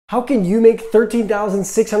How can you make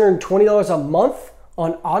 $13,620 a month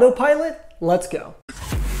on Autopilot? Let's go.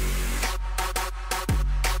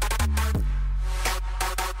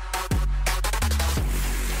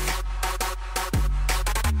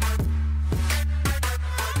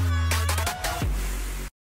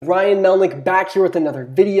 Ryan Melnick back here with another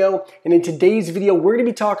video, and in today's video we're going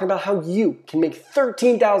to be talking about how you can make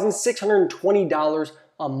 $13,620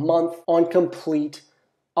 a month on complete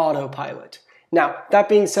Autopilot. Now, that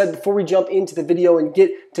being said, before we jump into the video and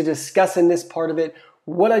get to discussing this part of it,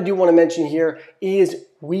 what I do want to mention here is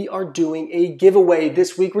we are doing a giveaway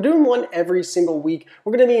this week. We're doing one every single week.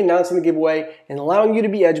 We're going to be announcing the giveaway and allowing you to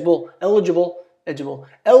be eligible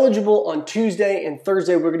on Tuesday and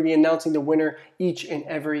Thursday. We're going to be announcing the winner each and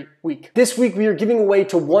every week. This week we are giving away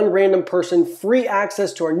to one random person free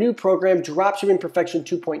access to our new program, Dropshipping Perfection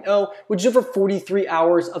 2.0, which is over 43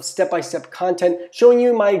 hours of step-by-step content showing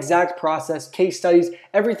you my exact process, case studies,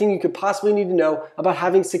 everything you could possibly need to know about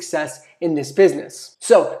having success in this business.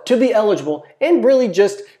 So to be eligible, and really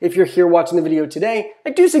just if you're here watching the video today, I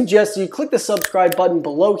do suggest you click the subscribe button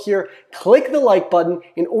below here, click the like button.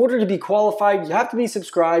 In order to be qualified, you have to be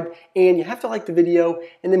subscribed and you have to like the video.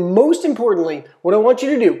 And then most importantly, what I want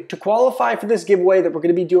you to do to qualify for this giveaway that we're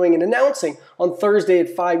going to be doing and announcing on Thursday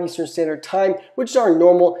at 5 Eastern Standard Time, which is our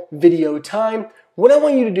normal video time, what I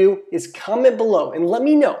want you to do is comment below and let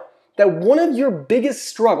me know that one of your biggest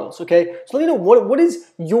struggles, okay? So let me know what is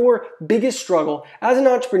your biggest struggle as an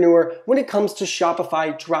entrepreneur when it comes to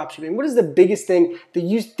Shopify dropshipping? What is the biggest thing that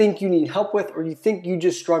you think you need help with or you think you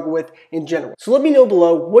just struggle with in general? So let me know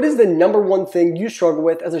below, what is the number one thing you struggle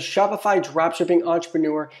with as a Shopify dropshipping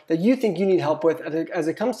entrepreneur that you think you need help with as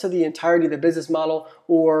it comes to the entirety of the business model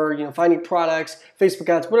or finding products, Facebook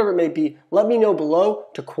ads, whatever it may be. Let me know below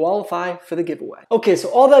to qualify for the giveaway. Okay, so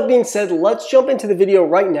all that being said, let's jump into the video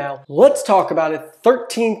right now. Let's talk about it.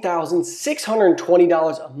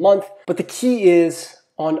 $13,620 a month, but the key is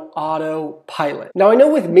on Autopilot. Now, I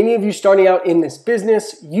know with many of you starting out in this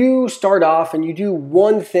business, you start off and you do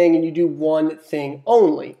one thing and you do one thing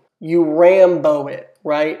only. You Rambo it,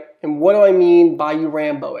 right? And what do I mean by you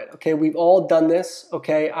Rambo it? Okay, we've all done this,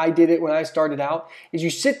 okay? I did it when I started out, is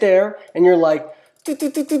you sit there and you're like, I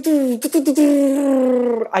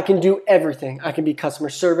can do everything. I can be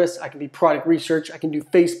customer service, I can be product research, I can do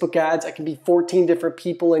Facebook ads, I can be 14 different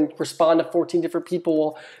people and respond to 14 different people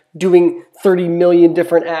while doing 30 million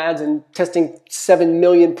different ads and testing 7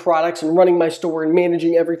 million products and running my store and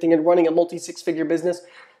managing everything and running a multi-six-figure business.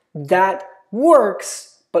 That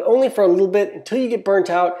works, but only for a little bit until you get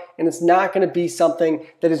burnt out, and it's not going to be something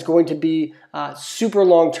that is going to be super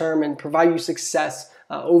long-term and provide you success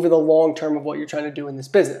over the long term of what you're trying to do in this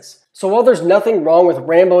business. So while there's nothing wrong with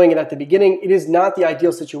Ramboing it at the beginning, it is not the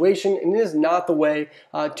ideal situation and it is not the way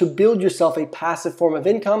to build yourself a passive form of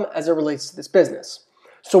income as it relates to this business.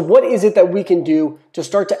 So what is it that we can do to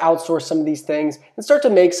start to outsource some of these things and start to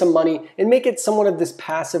make some money and make it somewhat of this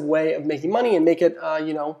passive way of making money and make it,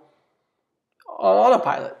 on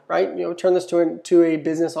Autopilot, right? Turn this to a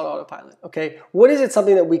business on Autopilot, okay? What is it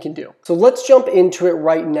something that we can do? So let's jump into it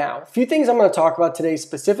right now. A few things I'm going to talk about today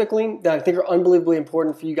specifically that I think are unbelievably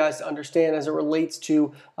important for you guys to understand as it relates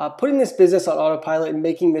to putting this business on Autopilot and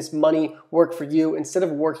making this money work for you instead of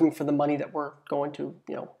working for the money that we're going to,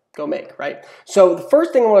 go make, right? So the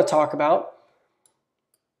first thing I want to talk about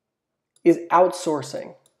is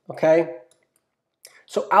outsourcing, okay?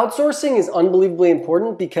 So outsourcing is unbelievably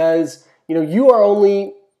important because you are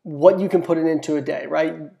only what you can put it into a day,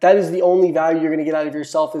 right? That is the only value you're going to get out of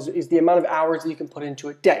yourself is the amount of hours that you can put into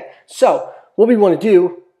a day. So what we want to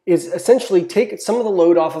do is essentially take some of the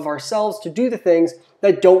load off of ourselves to do the things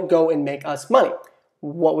that don't go and make us money.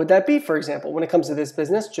 What would that be, for example? When it comes to this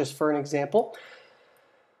business, just for an example,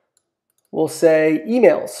 we'll say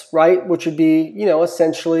emails, right? Which would be,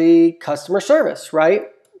 essentially customer service, right?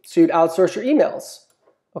 So you'd outsource your emails,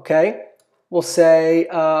 okay? We'll say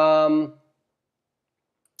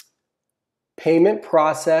payment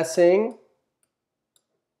processing.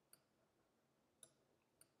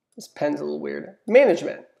 This pen's a little weird.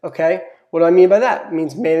 Management, okay? What do I mean by that? It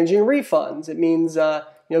means managing refunds. It means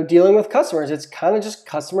dealing with customers. It's kind of just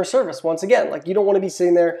customer service. Once again, like you don't want to be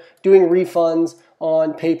sitting there doing refunds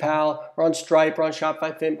on PayPal or on Stripe or on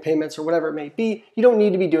Shopify payments or whatever it may be. You don't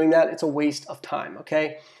need to be doing that. It's a waste of time,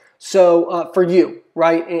 okay? So for you,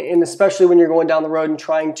 right, and especially when you're going down the road and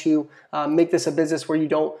trying to make this a business where you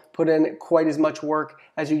don't put in quite as much work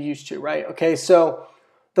as you used to, right? Okay, so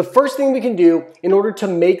the first thing we can do in order to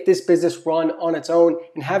make this business run on its own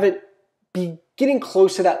and have it be getting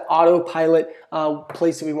close to that autopilot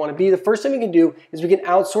place that we want to be, the first thing we can do is we can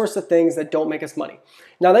outsource the things that don't make us money.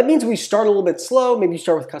 Now that means we start a little bit slow. Maybe you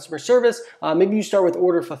start with customer service. Maybe you start with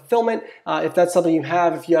order fulfillment. If that's something you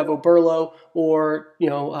have, if you have Oberlo or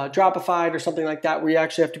Dropify or something like that, where you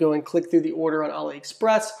actually have to go and click through the order on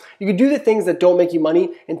AliExpress, you can do the things that don't make you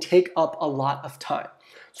money and take up a lot of time.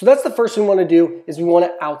 So that's the first thing we want to do is we want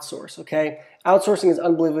to outsource, okay? Outsourcing is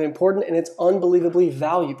unbelievably important and it's unbelievably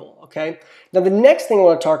valuable, okay? Now the next thing I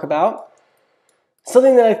want to talk about,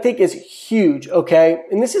 something that I think is huge, okay?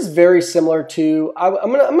 And this is very similar to,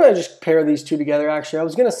 I'm gonna just pair these two together actually. I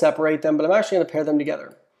was gonna separate them, but I'm actually gonna pair them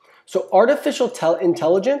together. So artificial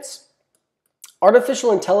intelligence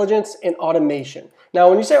and automation. Now,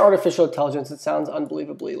 when you say artificial intelligence, it sounds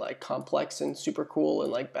unbelievably like complex and super cool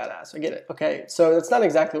and like badass. I get it, okay? So that's not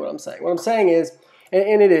exactly what I'm saying. What I'm saying is,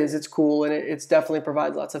 and it's cool and it's definitely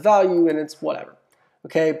provides lots of value and it's whatever,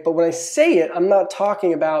 okay? But when I say it, I'm not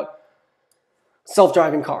talking about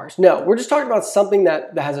self-driving cars. No, we're just talking about something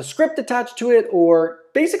that has a script attached to it or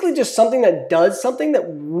basically just something that does something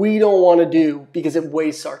that we don't want to do because it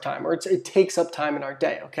wastes our time or it takes up time in our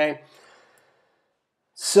day, okay?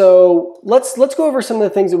 So let's go over some of the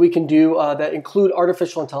things that we can do that include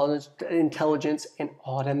artificial intelligence and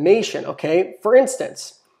automation, okay? For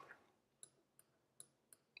instance,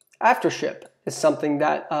 AfterShip is something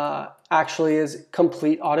that actually is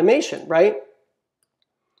complete automation, right?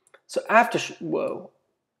 So AfterShip, whoa,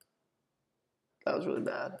 that was really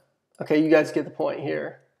bad. Okay, you guys get the point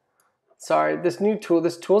here. Sorry, this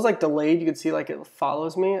tool's like delayed. You can see like it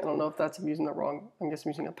follows me. I don't know if that's, I'm using the wrong, I guess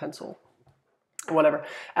I'm using a pencil. Whatever.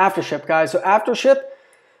 AfterShip, guys. So AfterShip,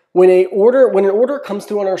 when an order comes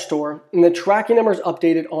through on our store and the tracking number is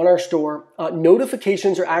updated on our store,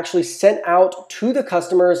 notifications are actually sent out to the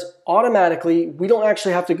customers automatically. We don't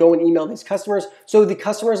actually have to go and email these customers. So the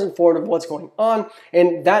customer is informed of what's going on.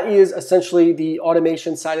 And that is essentially the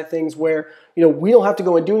automation side of things where, we don't have to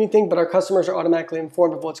go and do anything, but our customers are automatically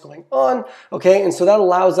informed of what's going on. Okay. And so that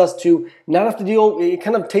allows us to not have to deal, it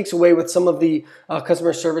kind of takes away with some of the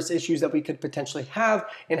customer service issues that we could potentially have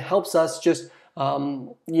and helps us just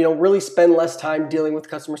really spend less time dealing with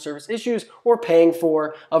customer service issues or paying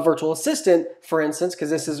for a virtual assistant, for instance,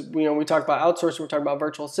 because this is, we talk about outsourcing, we're talking about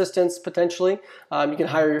virtual assistants potentially. You can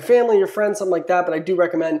hire your family, your friends, something like that, but I do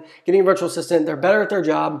recommend getting a virtual assistant. They're better at their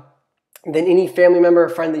job than any family member or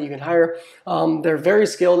friend that you can hire. They're very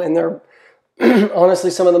skilled and they're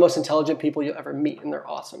honestly some of the most intelligent people you'll ever meet, and they're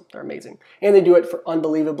awesome. They're amazing. And they do it for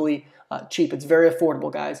unbelievably cheap. It's very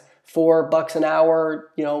affordable, guys. $4 an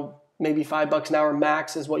hour, maybe $5 an hour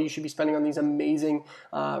max is what you should be spending on these amazing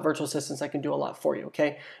virtual assistants that can do a lot for you,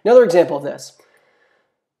 okay? Another example of this,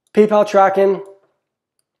 PayPal tracking.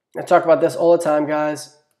 I talk about this all the time,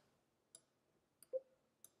 guys.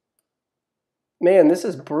 Man, this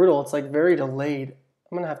is brutal. It's like very delayed.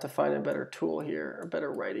 I'm gonna have to find a better tool here, a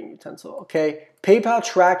better writing utensil. Okay, PayPal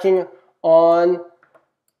tracking on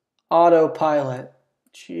Autopilot.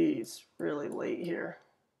 Jeez, really late here.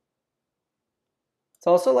 It's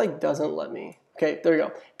also like doesn't let me. Okay, there you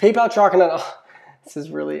go. PayPal tracking on, this is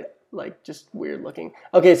really like just weird looking.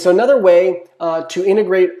 Okay, so another way to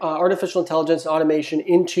integrate artificial intelligence and automation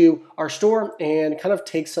into our store and kind of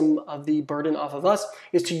take some of the burden off of us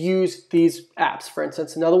is to use these apps. For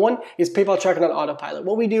instance, another one is PayPal tracking on Autopilot.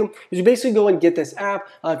 What we do is you basically go and get this app.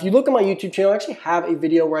 If you look at my YouTube channel, I actually have a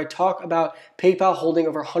video where I talk about PayPal holding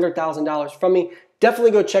over $100,000 from me.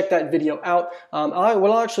 Definitely go check that video out.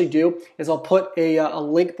 What I'll actually do is I'll put a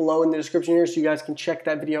link below in the description here so you guys can check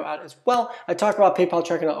that video out as well. I talk about PayPal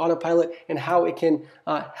tracking on Autopilot and how it can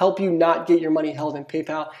help you not get your money held in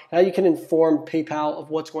PayPal, and how you can inform PayPal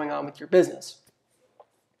of what's going on with your business.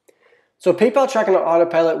 So PayPal tracking on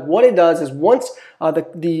Autopilot, what it does is once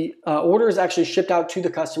the order is actually shipped out to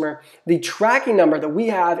the customer, the tracking number that we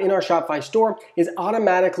have in our Shopify store is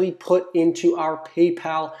automatically put into our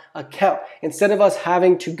PayPal account. Instead of us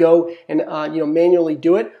having to go and manually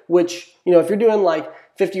do it, which if you're doing like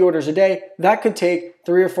 50 orders a day, that could take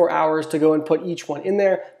 3 or 4 hours to go and put each one in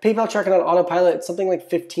there. PayPal tracking on Autopilot, it's something like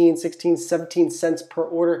 15, 16, 17 cents per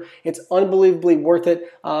order. It's unbelievably worth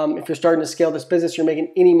it. If you're starting to scale this business, you're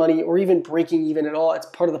making any money or even breaking even at all, it's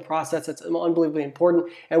part of the process. It's unbelievably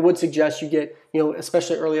important. I would suggest you get,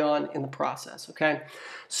 especially early on in the process, okay?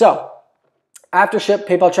 So, AfterShip,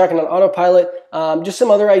 PayPal tracking on Autopilot, just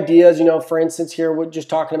some other ideas, for instance here, we're just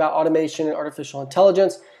talking about automation and artificial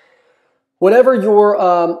intelligence. Whatever your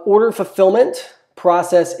order fulfillment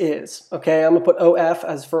process is, okay? I'm gonna put OF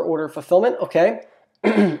as for order fulfillment, okay?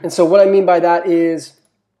 And so what I mean by that is,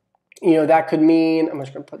 that could mean, I'm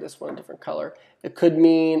just gonna put this one in a different color. It could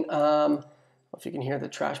mean If you can hear the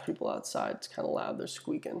trash people outside, it's kind of loud. They're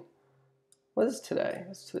squeaking. What is today?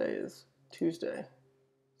 Today is Tuesday.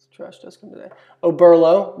 Trash does come today.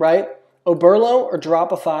 Oberlo, right? Oberlo or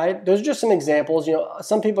Dropify. Those are just some examples.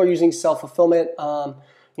 Some people are using self-fulfillment.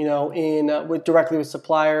 Directly with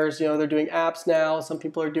suppliers. They're doing apps now. Some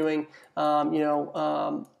people are doing,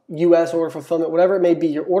 US order fulfillment, whatever it may be.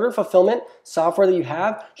 Your order fulfillment software that you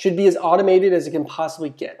have should be as automated as it can possibly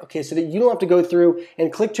get, okay? So that you don't have to go through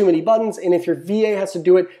and click too many buttons, and if your VA has to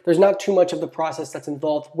do it, there's not too much of the process that's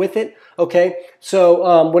involved with it, okay?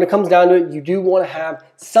 So when it comes down to it, you do want to have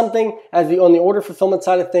something on the order fulfillment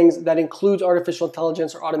side of things that includes artificial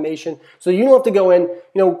intelligence or automation, so you don't have to go in,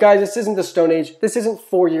 guys, this isn't the Stone Age. This isn't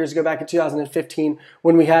 4 years ago, back in 2015,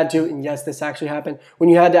 when we had to, and yes, this actually happened, when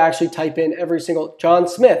you had to actually type in every single John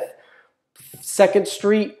Smith, 2nd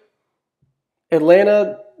Street,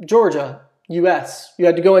 Atlanta, Georgia, US. You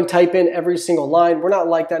had to go and type in every single line. We're not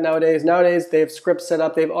like that nowadays. Nowadays, they have scripts set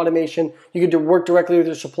up. They have automation. You can work directly with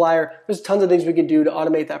your supplier. There's tons of things we can do to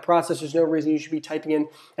automate that process. There's no reason you should be typing in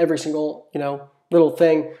every single, little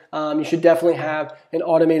thing. You should definitely have an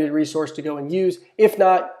automated resource to go and use. If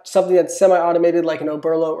not, something that's semi-automated like an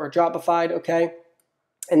Oberlo or Dropify, okay?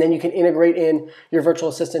 And then you can integrate in your virtual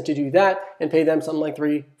assistant to do that and pay them something like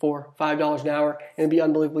 $3, $4, $5 an hour, and it'd be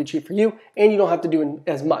unbelievably cheap for you, and you don't have to do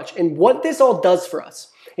as much. And what this all does for us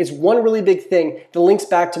is one really big thing that links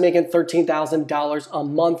back to making $13,000 a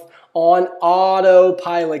month on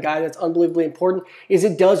Autopilot, guys. That's unbelievably important, is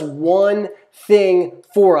it does one thing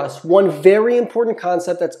for us, one very important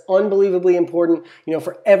concept that's unbelievably important,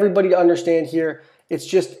 for everybody to understand here.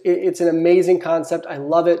 It's an amazing concept. I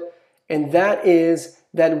love it. And that is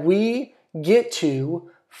that we get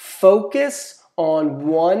to focus on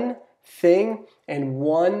one thing and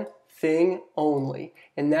one thing only.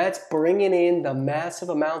 And that's bringing in the massive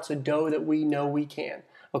amounts of dough that we know we can,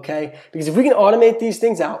 okay? Because if we can automate these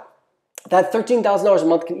things out, that $13,000 a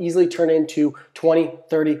month can easily turn into $20,000,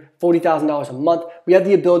 $30,000, $40,000 a month. We have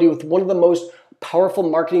the ability with one of the most powerful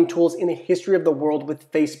marketing tools in the history of the world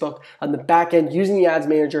with Facebook on the back end, using the ads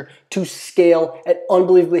manager to scale at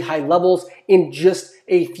unbelievably high levels in just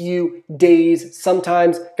a few days.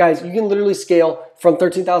 Sometimes, guys, you can literally scale from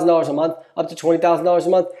 $13,000 a month up to $20,000 a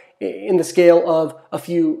month in the scale of a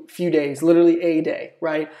few days, literally a day,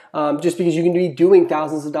 right? Just because you can be doing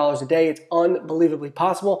thousands of dollars a day, it's unbelievably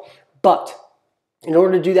possible. But in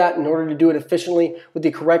order to do that, in order to do it efficiently with the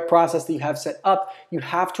correct process that you have set up, you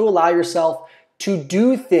have to allow yourself to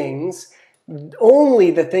do things, only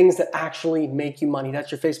the things that actually make you money.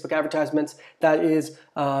 That's your Facebook advertisements. That is,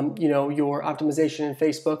 your optimization in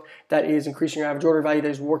Facebook. That is increasing your average order value. That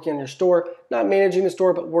is working on your store, not managing the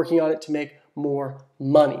store, but working on it to make more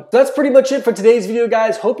money. So that's pretty much it for today's video,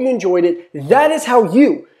 guys. Hope you enjoyed it. That is how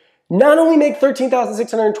you not only make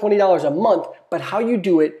 $13,620 a month, but how you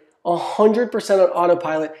do it 100% on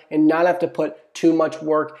autopilot and not have to put too much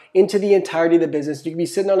work into the entirety of the business. You can be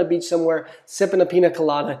sitting on a beach somewhere, sipping a pina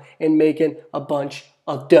colada and making a bunch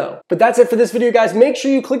of dough. But that's it for this video, guys. Make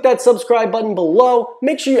sure you click that subscribe button below.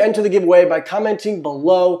 Make sure you enter the giveaway by commenting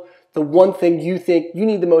below the one thing you think you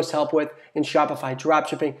need the most help with in Shopify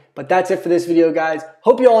dropshipping. But that's it for this video, guys.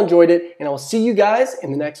 Hope you all enjoyed it, and I will see you guys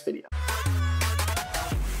in the next video.